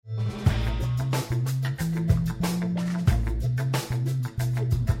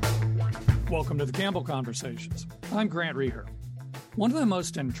Welcome to the Campbell Conversations. I'm Grant Reher. One of the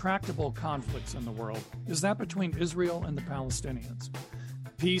most intractable conflicts in the world is that between Israel and the Palestinians.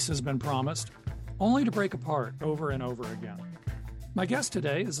 Peace has been promised, only to break apart over and over again. My guest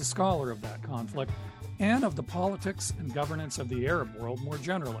today is a scholar of that conflict and of the politics and governance of the Arab world more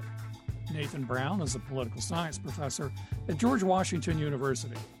generally. Nathan Brown is a political science professor at George Washington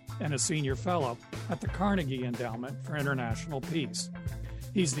University and a senior fellow at the Carnegie Endowment for International Peace.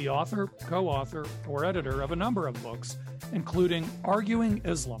 He's the author, co-author, or editor of a number of books, including Arguing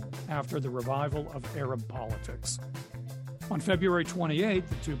Islam After the Revival of Arab Politics. On February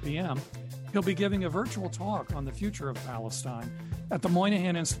 28th at 2 p.m., he'll be giving a virtual talk on the future of Palestine at the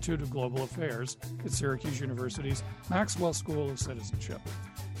Moynihan Institute of Global Affairs at Syracuse University's Maxwell School of Citizenship.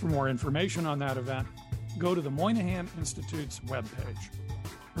 For more information on that event, go to the Moynihan Institute's webpage.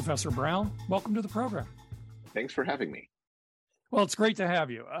 Professor Brown, welcome to the program. Thanks for having me. Well, it's great to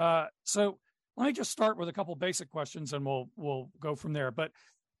have you. So let me just start with a couple basic questions, and we'll go from there. But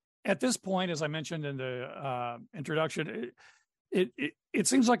at this point, as I mentioned in the introduction, it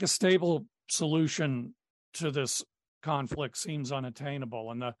seems like a stable solution to this conflict seems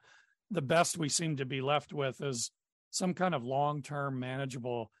unattainable, and the best we seem to be left with is some kind of long-term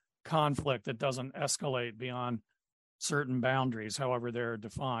manageable conflict that doesn't escalate beyond certain boundaries, however they're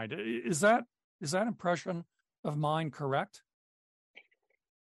defined. Is that impression of mine correct?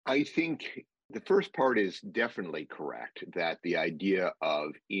 I think the first part is definitely correct, that the idea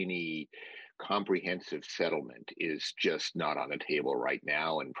of any comprehensive settlement is just not on the table right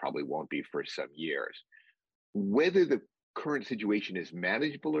now and probably won't be for some years. Whether the current situation is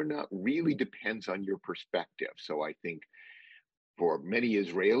manageable or not really depends on your perspective. So I think for many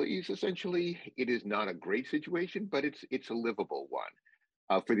Israelis, essentially, it is not a great situation, but it's a livable one.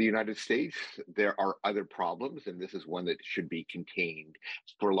 For the United States, there are other problems, and this is one that should be contained.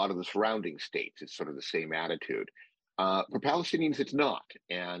 For a lot of the surrounding states, it's sort of the same attitude. For Palestinians, it's not,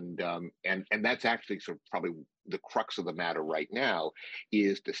 and that's actually sort of probably the crux of the matter right now.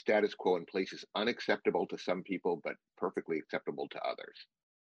 Is the status quo in place is unacceptable to some people, but perfectly acceptable to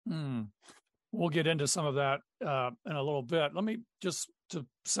others. We'll get into some of that in a little bit. Let me just to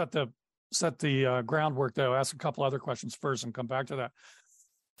set the groundwork, though. Ask a couple other questions first, and come back to that.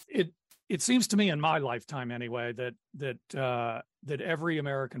 It seems to me, in my lifetime anyway, that every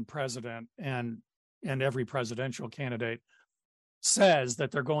American president and every presidential candidate says that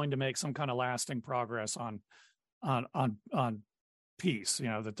they're going to make some kind of lasting progress on peace. You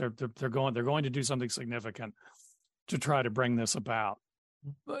know, that they're going to do something significant to try to bring this about.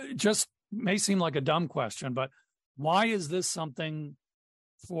 It just may seem like a dumb question, but why is this something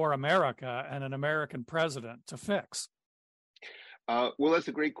for America and an American president to fix? Well, that's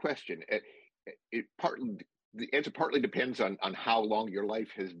a great question. The answer partly depends on how long your life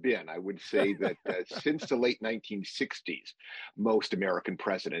has been. I would say that since the late 1960s, most American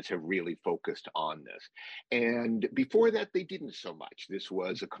presidents have really focused on this. And before that, they didn't so much. This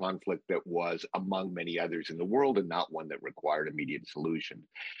was a conflict that was among many others in the world and not one that required immediate solution.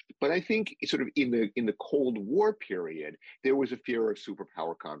 But I think sort of in the Cold War period, there was a fear of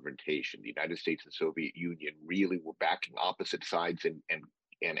superpower confrontation. The United States and Soviet Union really were backing opposite sides and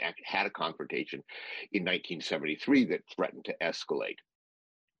had a confrontation in 1973 that threatened to escalate.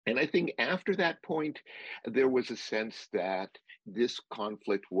 And I think after that point, there was a sense that this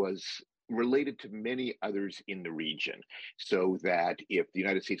conflict was related to many others in the region, so that if the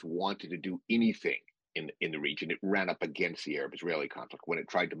United States wanted to do anything in the region, it ran up against the Arab-Israeli conflict when it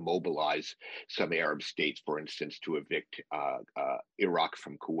tried to mobilize some Arab states, for instance, to evict Iraq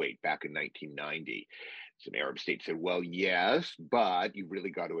from Kuwait back in 1990. Some Arab states said, well, yes, but you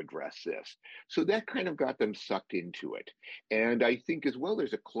really got to address this. So that kind of got them sucked into it. And I think as well,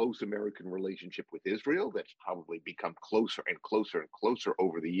 there's a close American relationship with Israel that's probably become closer and closer and closer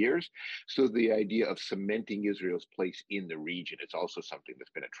over the years. So the idea of cementing Israel's place in the region is also something that's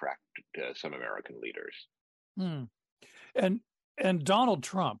been attractive to some American leaders. And Donald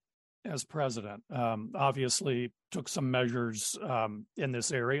Trump, as president, obviously took some measures in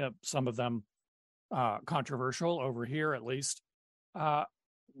this area, some of them controversial over here, at least.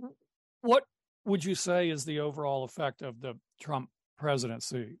 What would you say is the overall effect of the Trump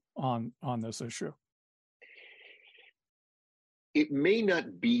presidency on this issue? It may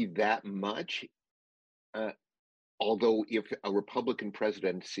not be that much, although if a Republican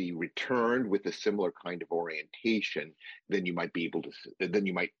presidency returned with a similar kind of orientation, then you might be able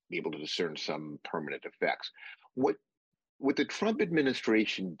to discern some permanent effects. What the Trump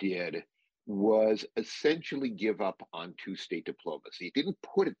administration did was essentially give up on two-state diplomacy. It didn't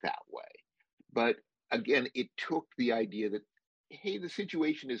put it that way, but again, it took the idea that hey, the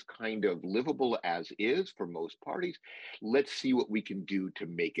situation is kind of livable as is for most parties. Let's see what we can do to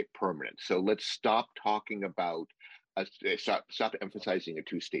make it permanent. So let's stop talking about stop emphasizing a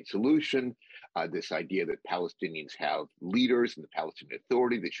two-state solution, this idea that Palestinians have leaders in the Palestinian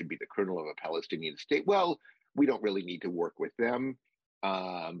Authority that should be the kernel of a Palestinian state. Well, we don't really need to work with them.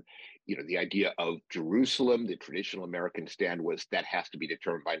 Um, the idea of Jerusalem, the traditional American stand was that has to be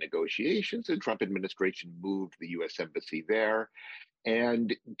determined by negotiations. The Trump administration moved the U.S. embassy there.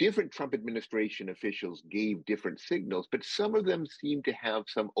 And different Trump administration officials gave different signals, but some of them seem to have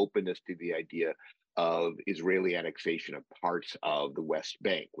some openness to the idea of Israeli annexation of parts of the West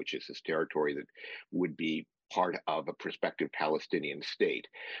Bank, which is this territory that would be part of a prospective Palestinian state.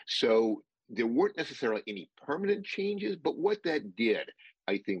 So there weren't necessarily any permanent changes, but what that did,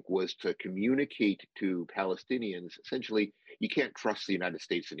 I think, was to communicate to Palestinians, essentially, you can't trust the United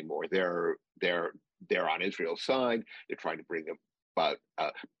States anymore. They're on Israel's side. They're trying to bring about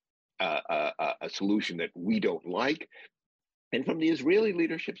a solution that we don't like. And from the Israeli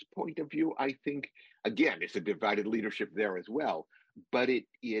leadership's point of view, I think, again, it's a divided leadership there as well. But it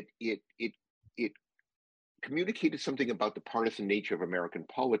communicated something about the partisan nature of American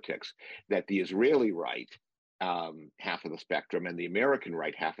politics, that the Israeli right, half of the spectrum, and the American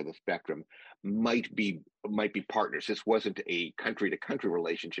right, half of the spectrum, might be partners. This wasn't a country-to-country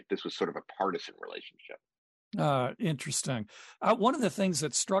relationship. This was sort of a partisan relationship. Interesting. One of the things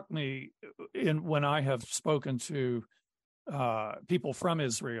that struck me when I have spoken to people from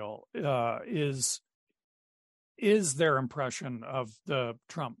Israel is their impression of the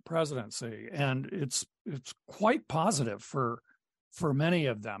Trump presidency, and it's quite positive for many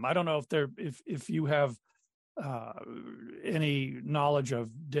of them. I don't know if you have any knowledge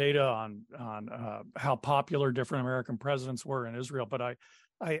of data on how popular different American presidents were in Israel, but I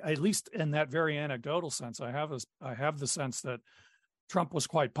at least in that very anecdotal sense, I have the sense that Trump was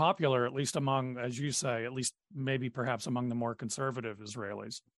quite popular, at least among, as you say, at least maybe perhaps among the more conservative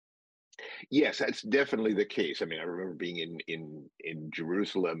Israelis. Yes, that's definitely the case. I mean, I remember being in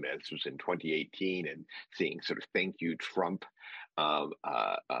Jerusalem, as was in 2018, and seeing sort of "Thank you, Trump"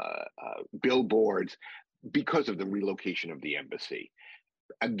 billboards because of the relocation of the embassy.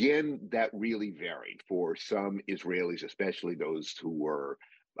 Again, that really varied for some Israelis, especially those who were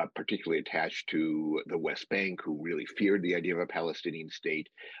particularly attached to the West Bank, who really feared the idea of a Palestinian state.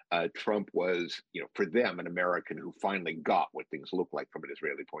 Trump was, for them, an American who finally got what things look like from an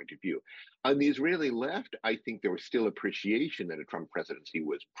Israeli point of view. On the Israeli left, I think there was still appreciation that a Trump presidency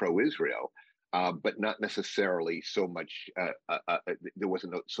was pro-Israel, but not necessarily so much, there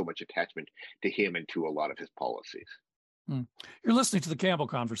wasn't so much attachment to him and to a lot of his policies. You're listening to the Campbell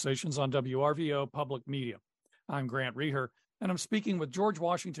Conversations on WRVO Public Media. I'm Grant Reher, and I'm speaking with George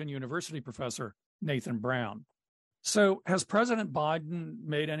Washington University professor Nathan Brown. So has President Biden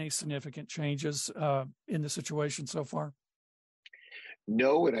made any significant changes in the situation so far?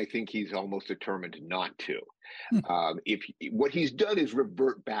 No, and I think he's almost determined not to. What he's done is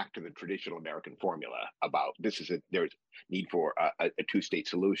revert back to the traditional American formula about there's need for a two-state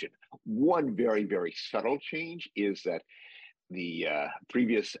solution. One very, very subtle change is that the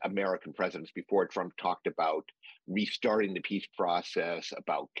previous American presidents before Trump talked about restarting the peace process,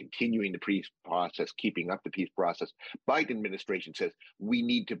 about continuing the peace process, keeping up the peace process. Biden administration says we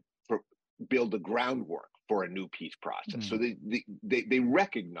need to build the groundwork for a new peace process. So they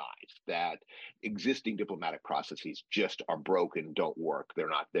recognize that existing diplomatic processes just are broken, don't work, they're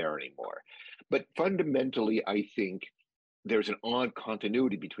not there anymore. But fundamentally, I think there's an odd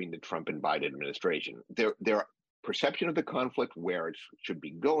continuity between the Trump and Biden administration. Their perception of the conflict, where it should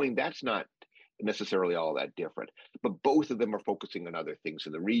be going, that's not necessarily all that different. But both of them are focusing on other things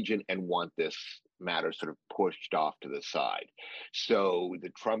in the region and want this matter sort of pushed off to the side. So the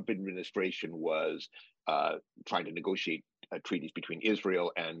Trump administration was trying to negotiate treaties between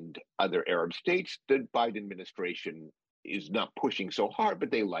Israel and other Arab states. The Biden administration is not pushing so hard,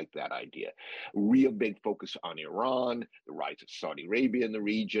 but they like that idea. Real big focus on Iran, the rise of Saudi Arabia in the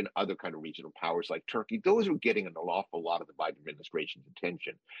region, other kind of regional powers like Turkey. Those are getting an awful lot of the Biden administration's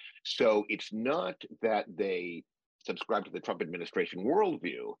attention. So it's not that they subscribe to the Trump administration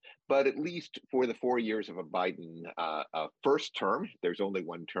worldview, but at least for the 4 years of a Biden first term, there's only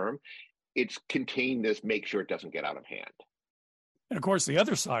one term, it's contained this, make sure it doesn't get out of hand. And of course, the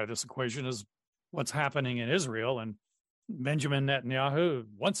other side of this equation is what's happening in Israel, and Benjamin Netanyahu,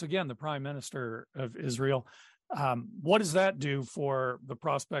 once again, the prime minister of Israel. What does that do for the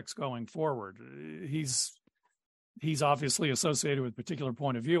prospects going forward? He's obviously associated with a particular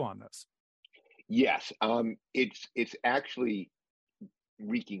point of view on this. Yes, it's actually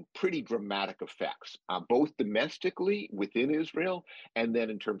wreaking pretty dramatic effects, both domestically within Israel and then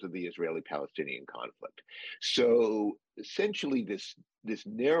in terms of the Israeli-Palestinian conflict. So essentially, this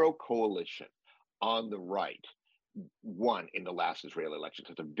narrow coalition on the right won in the last Israeli elections.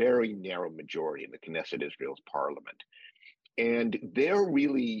 It's a very narrow majority in the Knesset, Israel's parliament. And they're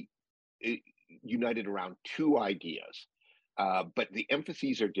really united around two ideas, but the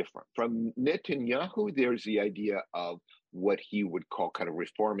emphases are different. From Netanyahu, there's the idea of what he would call kind of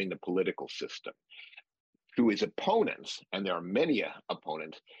reforming the political system. To his opponents, and there are many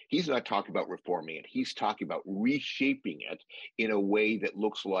opponents, he's not talking about reforming it. He's talking about reshaping it in a way that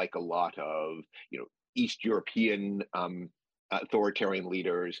looks like a lot of, East European authoritarian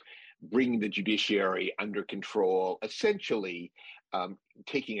leaders, bringing the judiciary under control, essentially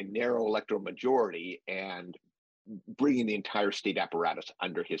taking a narrow electoral majority and bringing the entire state apparatus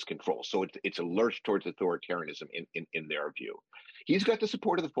under his control. So it's a lurch towards authoritarianism in their view. He's got the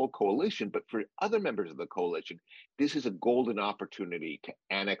support of the full coalition, but for other members of the coalition, this is a golden opportunity to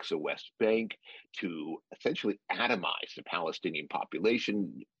annex the West Bank, to essentially atomize the Palestinian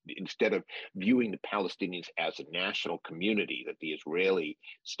population, instead of viewing the Palestinians as a national community that the Israeli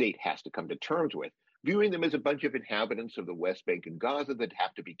state has to come to terms with, viewing them as a bunch of inhabitants of the West Bank and Gaza that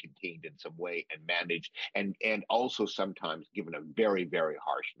have to be contained in some way and managed, and also sometimes given a very, very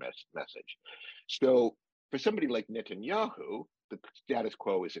harsh message. So for somebody like Netanyahu, the status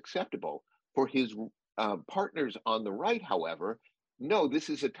quo is acceptable. For his partners on the right, however, no, this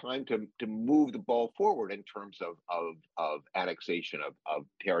is a time to move the ball forward in terms of annexation of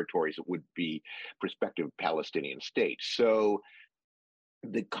territories that would be prospective Palestinian states. So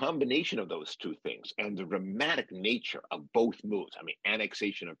the combination of those two things and the dramatic nature of both moves,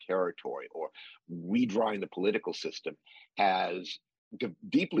 annexation of territory or redrawing the political system, has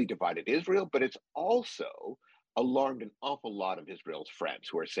deeply divided Israel, but it's also alarmed an awful lot of Israel's friends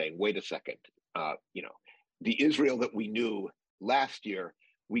who are saying, wait a second, the Israel that we knew last year,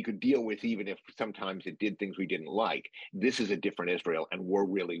 we could deal with even if sometimes it did things we didn't like. This is a different Israel, and we're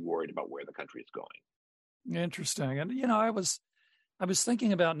really worried about where the country is going. Interesting. And, I was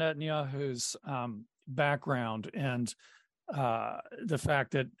thinking about Netanyahu's background and the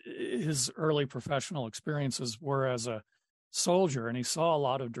fact that his early professional experiences were as a soldier, and he saw a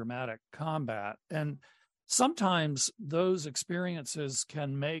lot of dramatic combat. And sometimes those experiences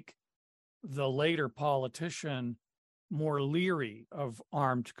can make the later politician more leery of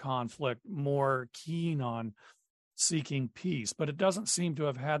armed conflict, more keen on seeking peace. But it doesn't seem to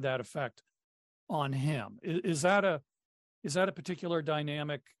have had that effect on him. Is that a particular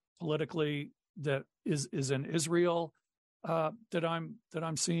dynamic politically that is in Israel that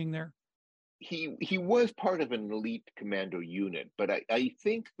I'm seeing there? He was part of an elite commando unit, but I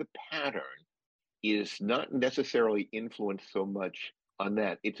think the pattern is not necessarily influenced so much on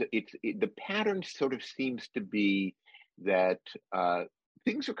that. The pattern sort of seems to be that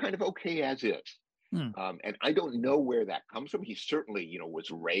things are kind of okay as is. And I don't know where that comes from. He certainly,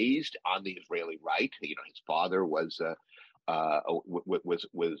 was raised on the Israeli right. His father was on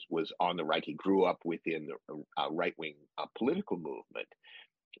the right. He grew up within the right-wing political movement.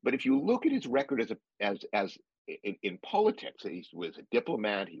 But if you look at his record as in politics, he was a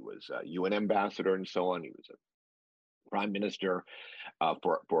diplomat, he was a UN ambassador, and so on. He was a prime minister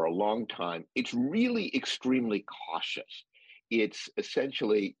for a long time. It's really extremely cautious. It's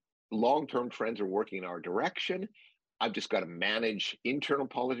essentially long-term trends are working in our direction. I've just got to manage internal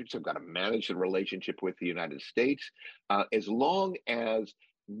politics. I've got to manage the relationship with the United States. As long as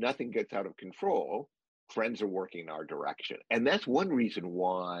nothing gets out of control, trends are working in our direction. And that's one reason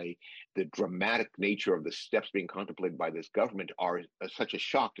why the dramatic nature of the steps being contemplated by this government are such a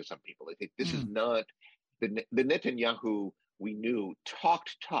shock to some people. I think this is not the Netanyahu we knew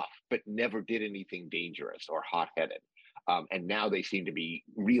talked tough, but never did anything dangerous or hot-headed. And now they seem to be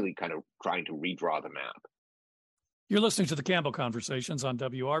really kind of trying to redraw the map. You're listening to the Campbell Conversations on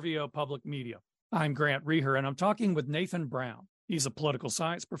WRVO Public Media. I'm Grant Reher, and I'm talking with Nathan Brown. He's a political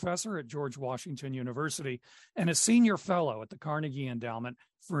science professor at George Washington University and a senior fellow at the Carnegie Endowment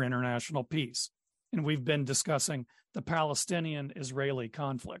for International Peace. And we've been discussing the Palestinian-Israeli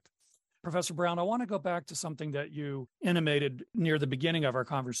conflict. Professor Brown, I want to go back to something that you intimated near the beginning of our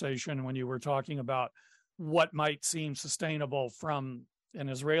conversation when you were talking about what might seem sustainable from an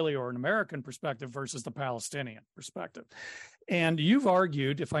Israeli or an American perspective versus the Palestinian perspective. And you've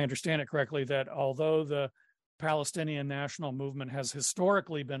argued, if I understand it correctly, that although the Palestinian national movement has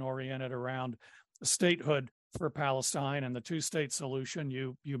historically been oriented around statehood for Palestine and the two-state solution,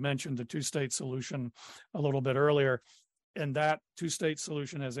 you mentioned the two-state solution a little bit earlier, and that two-state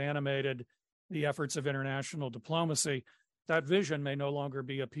solution has animated the efforts of international diplomacy. that vision may no longer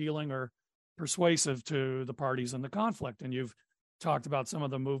be appealing or persuasive to the parties in the conflict. And you've talked about some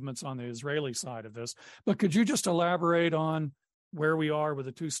of the movements on the Israeli side of this, but could you just elaborate on where we are with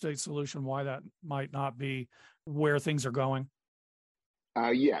a two-state solution, why that might not be where things are going?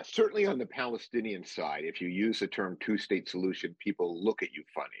 Yeah, certainly on the Palestinian side, if you use the term two-state solution, people look at you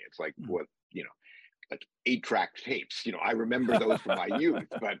funny. It's like what, like 8-track tapes. I remember those from my youth,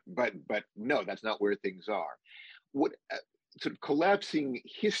 but no, that's not where things are. What sort of collapsing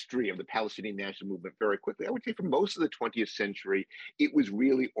history of the Palestinian national movement very quickly, I would say for most of the 20th century, it was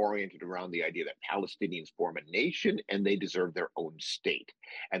really oriented around the idea that Palestinians form a nation and they deserve their own state.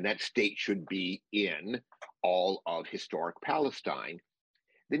 And that state should be in all of historic Palestine.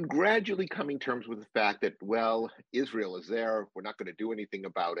 Then gradually coming to terms with the fact that, well, Israel is there, we're not going to do anything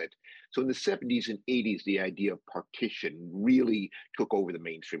about it. So in the 70s and 80s, the idea of partition really took over the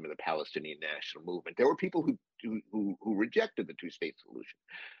mainstream of the Palestinian national movement. There were people who rejected the two-state solution.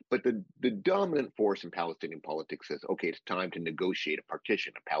 But the dominant force in Palestinian politics says, okay, it's time to negotiate a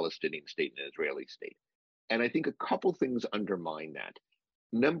partition, a Palestinian state and an Israeli state. And I think a couple things undermine that.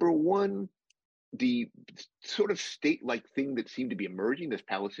 Number one, the sort of state-like thing that seemed to be emerging, this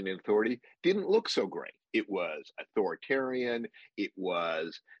Palestinian Authority, didn't look so great. It was authoritarian. It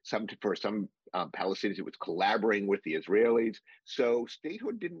was for some Palestinians, it was collaborating with the Israelis. So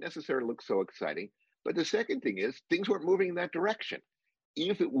statehood didn't necessarily look so exciting. But the second thing is things weren't moving in that direction.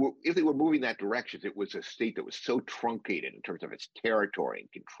 If they were moving that direction, it was a state that was so truncated in terms of its territory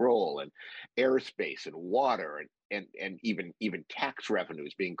and control and airspace and water and even tax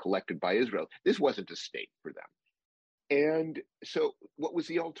revenues being collected by Israel. This wasn't a state for them. And so what was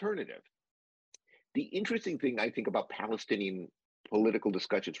the alternative? The interesting thing I think about Palestinian political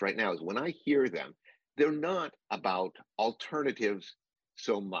discussions right now is when I hear them, they're not about alternatives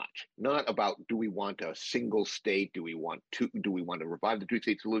so much, not about do we want a single state, do we want to revive the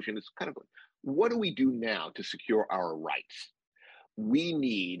two-state solution. It's kind of what do we do now to secure our rights? We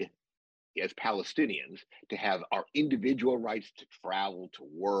need, as Palestinians, to have our individual rights to travel, to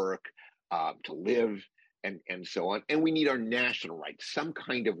work, to live, and so on. And we need our national rights, some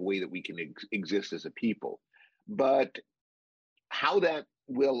kind of way that we can exist as a people. But how that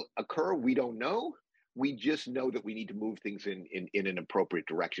will occur, we don't know. We just know that we need to move things in an appropriate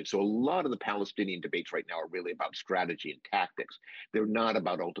direction. So a lot of the Palestinian debates right now are really about strategy and tactics. They're not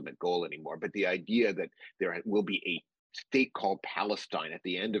about ultimate goal anymore. But the idea that there will be a state called Palestine at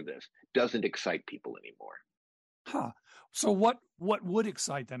the end of this doesn't excite people anymore. Huh. So what would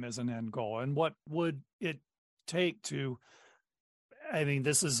excite them as an end goal? And what would it take to, I mean,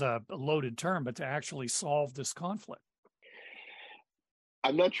 this is a loaded term, but to actually solve this conflict?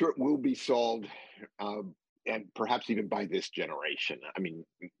 I'm not sure it will be solved, and perhaps even by this generation. I mean,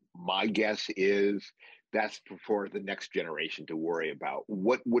 my guess is that's for the next generation to worry about.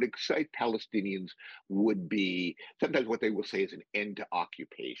 What would excite Palestinians would be sometimes what they will say is an end to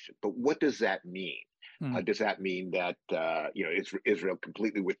occupation. But what does that mean? Does that mean that Israel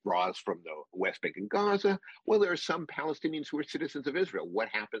completely withdraws from the West Bank and Gaza? Well, there are some Palestinians who are citizens of Israel. What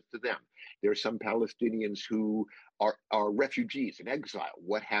happens to them? There are some Palestinians who are refugees in exile.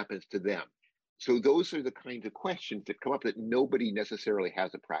 What happens to them? So those are the kinds of questions that come up that nobody necessarily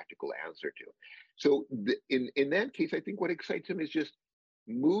has a practical answer to. So in that case, I think what excites them is just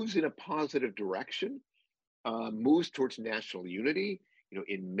moves in a positive direction, moves towards national unity.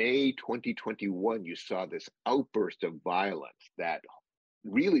 In May 2021, you saw this outburst of violence that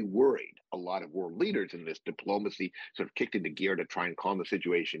really worried a lot of world leaders, and this diplomacy sort of kicked into gear to try and calm the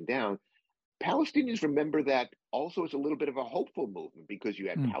situation down. Palestinians remember that also as a little bit of a hopeful movement because you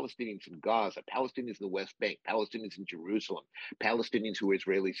had Palestinians in Gaza, Palestinians in the West Bank, Palestinians in Jerusalem, Palestinians who were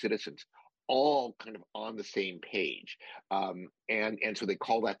Israeli citizens, all kind of on the same page. And so they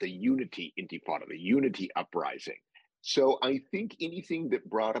call that the unity intifada, the unity uprising. So I think anything that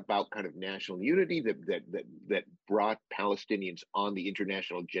brought about kind of national unity, that brought Palestinians on the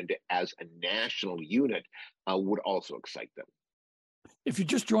international agenda as a national unit would also excite them. If you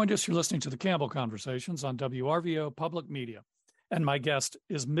just joined us, you're listening to the Campbell Conversations on WRVO Public Media, and my guest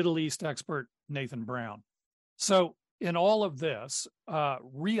is Middle East expert Nathan Brown. So in all of this,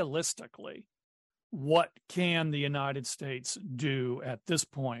 realistically, what can the United States do at this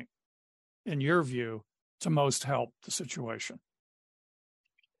point, in your view, to most help the situation?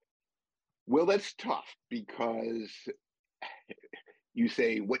 Well, that's tough because you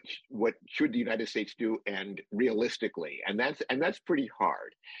say what should the United States do, and realistically, and that's pretty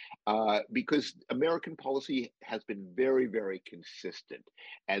hard because American policy has been very, very consistent,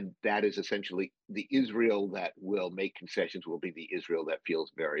 and that is essentially the Israel that will make concessions will be the Israel that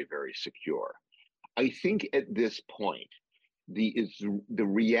feels very, very secure. I think at this point, the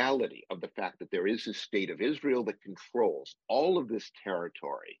reality of the fact that there is a state of Israel that controls all of this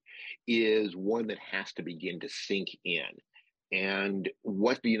territory is one that has to begin to sink in. And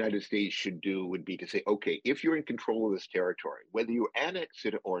what the United States should do would be to say, okay, if you're in control of this territory, whether you annex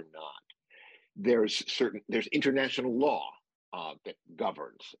it or not, there's international law that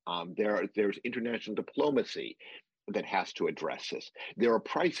governs. There's international diplomacy that has to address this. There's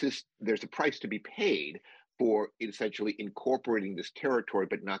a price to be paid for essentially incorporating this territory,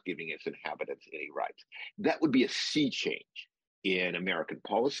 but not giving its inhabitants any rights. That would be a sea change in American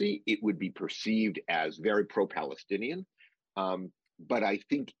policy. It would be perceived as very pro-Palestinian. But I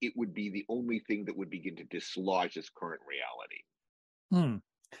think it would be the only thing that would begin to dislodge this current reality.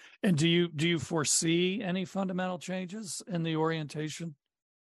 And do you foresee any fundamental changes in the orientation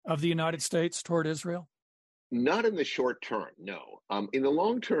of the United States toward Israel? Not in the short term, no. In the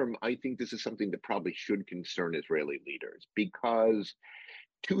long term, I think this is something that probably should concern Israeli leaders because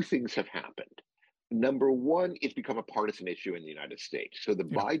two things have happened. Number one, it's become a partisan issue in the United States. So the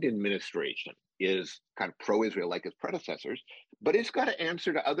Biden administration is kind of pro-Israel like its predecessors, but it's got to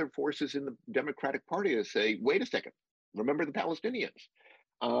answer to other forces in the Democratic Party to say, wait a second, remember the Palestinians.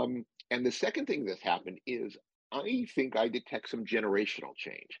 And the second thing that's happened is I think I detect some generational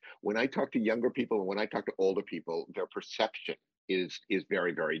change. When I talk to younger people and when I talk to older people, their perception is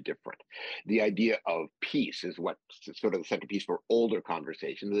very, very different. The idea of peace is what's sort of the centerpiece for older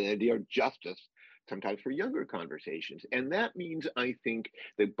conversations. The idea of justice sometimes for younger conversations. And that means, I think,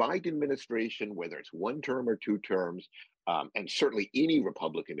 the Biden administration, whether it's one term or two terms, and certainly any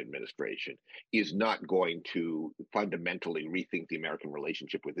Republican administration, is not going to fundamentally rethink the American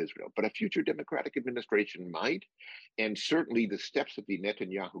relationship with Israel. But a future Democratic administration might. And certainly the steps that the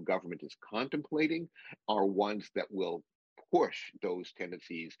Netanyahu government is contemplating are ones that will push those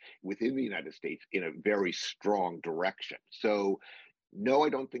tendencies within the United States in a very strong direction. So no, I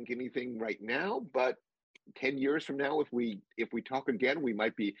don't think anything right now, but 10 years from now, if we talk again, we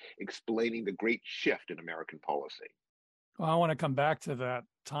might be explaining the great shift in American policy. Well, I want to come back to that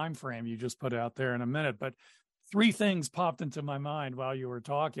time frame you just put out there in a minute, but three things popped into my mind while you were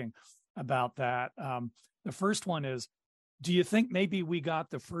talking about that. The first one is, do you think maybe we got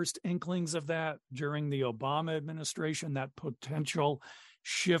the first inklings of that during the Obama administration, that potential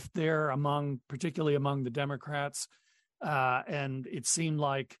shift there particularly among the Democrats? And it seemed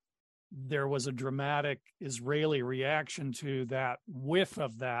like there was a dramatic Israeli reaction to that whiff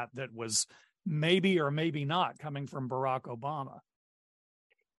of that was maybe or maybe not coming from Barack Obama.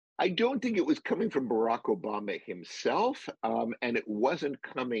 I don't think it was coming from Barack Obama himself, and it wasn't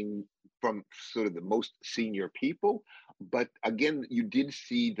coming from sort of the most senior people. But again, you did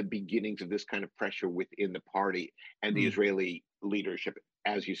see the beginnings of this kind of pressure within the party and the Israeli leadership.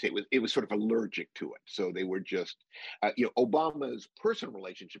 As you say, it was sort of allergic to it. So they were just, Obama's personal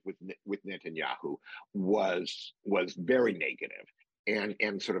relationship with Netanyahu was very negative,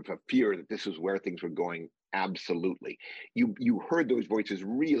 and sort of a fear that this is where things were going. Absolutely, you heard those voices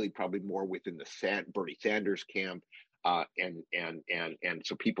really probably more within the Bernie Sanders camp, and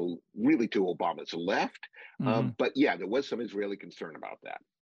so people really to Obama's left. But yeah, there was some Israeli concern about that.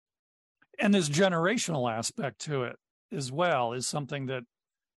 And this generational aspect to it as well is something that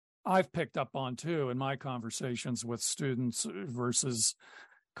I've picked up on too in my conversations with students versus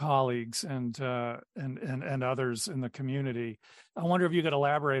colleagues and others in the community. I wonder if you could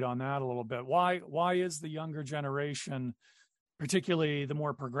elaborate on that a little bit. Why is the younger generation, particularly the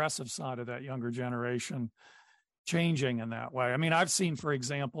more progressive side of that younger generation, changing in that way? I mean, I've seen, for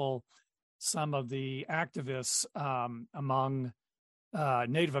example, some of the activists among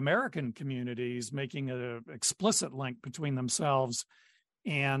Native American communities making an explicit link between themselves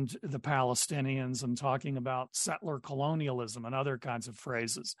and the Palestinians and talking about settler colonialism and other kinds of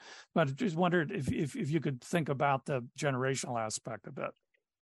phrases. But I just wondered if you could think about the generational aspect a bit.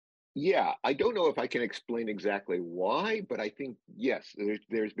 Yeah, I don't know if I can explain exactly why, but I think, yes,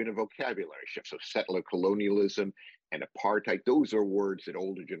 there's been a vocabulary shift. So settler colonialism and apartheid, those are words that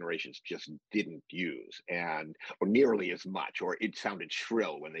older generations just didn't use, or nearly as much, or it sounded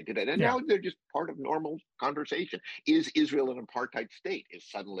shrill when they did it. And now they're just part of normal conversation. Is Israel an apartheid state? Is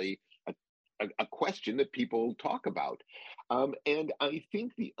suddenly a question that people talk about. And I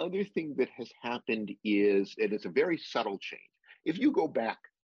think the other thing that has happened is, it is a very subtle change. If you go back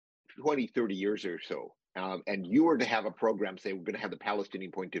 20, 30 years or so, and you were to have a program say we're going to have the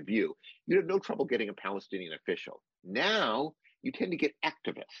Palestinian point of view, you'd have no trouble getting a Palestinian official. Now you tend to get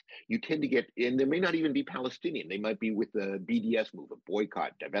activists. You tend to get, and they may not even be Palestinian. They might be with the BDS movement,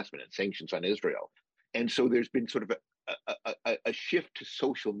 boycott, divestment, and sanctions on Israel. And so there's been sort of a shift to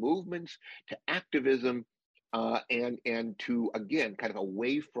social movements, to activism, and to, again, kind of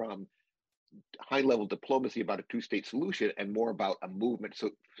away from high-level diplomacy about a two-state solution and more about a movement,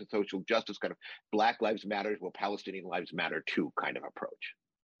 for social justice, kind of Black Lives Matter, well, Palestinian lives matter too kind of approach.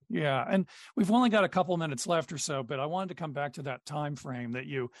 Yeah, and we've only got a couple minutes left or so, but I wanted to come back to that time frame that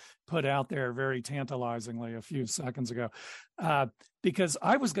you put out there very tantalizingly a few seconds ago, because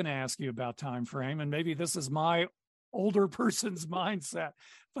I was going to ask you about time frame, and maybe this is my older person's mindset,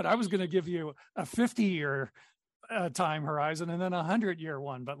 but I was going to give you a 50-year time horizon and then a 100-year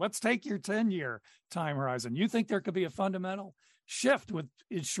one. But let's take your 10-year time horizon. You think there could be a fundamental shift with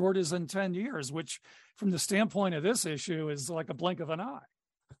as short as in 10 years, which from the standpoint of this issue is like a blink of an eye.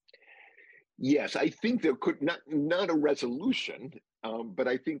 Yes, I think there could not a resolution, but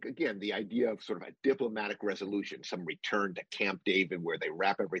I think, again, the idea of sort of a diplomatic resolution, some return to Camp David where they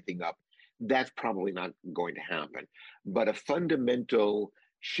wrap everything up, that's probably not going to happen. But a fundamental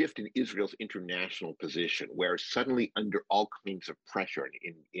shift in Israel's international position, where suddenly under all kinds of pressure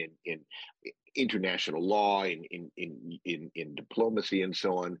in international law, in diplomacy and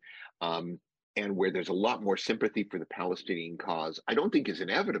so on, and where there's a lot more sympathy for the Palestinian cause, I don't think is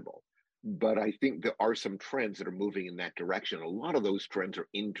inevitable. But I think there are some trends that are moving in that direction. A lot of those trends are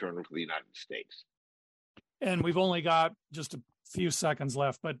internal to the United States. And we've only got just a few seconds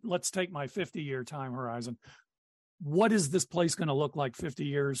left, but let's take my 50-year time horizon. What is this place going to look like 50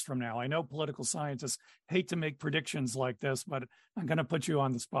 years from now? I know political scientists hate to make predictions like this, but I'm going to put you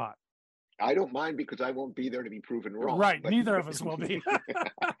on the spot. I don't mind, because I won't be there to be proven wrong. Right. Neither of us will be.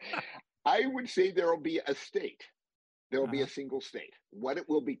 I would say there will be a state. There will be a single state. What it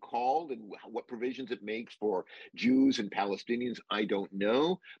will be called and what provisions it makes for Jews and Palestinians, I don't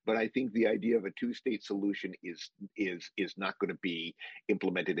know. But I think the idea of a two-state solution is not going to be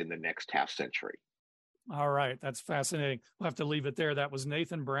implemented in the next half century. All right. That's fascinating. We'll have to leave it there. That was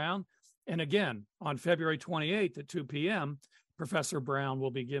Nathan Brown. And again, on February 28th at 2 p.m., Professor Brown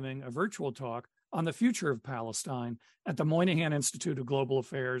will be giving a virtual talk on the future of Palestine at the Moynihan Institute of Global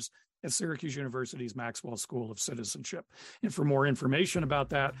Affairs at Syracuse University's Maxwell School of Citizenship. And for more information about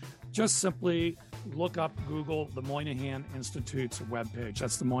that, just simply look up, Google the Moynihan Institute's webpage.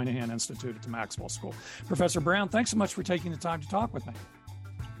 That's the Moynihan Institute at the Maxwell School. Professor Brown, thanks so much for taking the time to talk with me.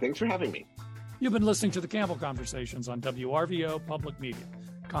 Thanks for having me. You've been listening to the Campbell Conversations on WRVO Public Media.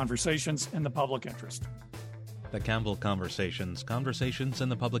 Conversations in the public interest. The Campbell Conversations, Conversations in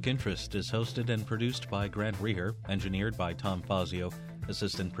the Public Interest, is hosted and produced by Grant Reher, engineered by Tom Fazio.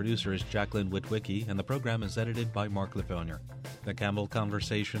 Assistant producer is Jacqueline Witwicky, and the program is edited by Mark Lefonier. The Campbell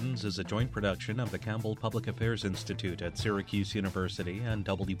Conversations is a joint production of the Campbell Public Affairs Institute at Syracuse University and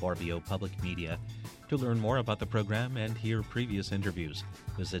WRVO Public Media. To learn more about the program and hear previous interviews,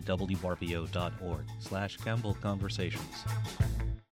 visit wrvo.org/Campbell Conversations.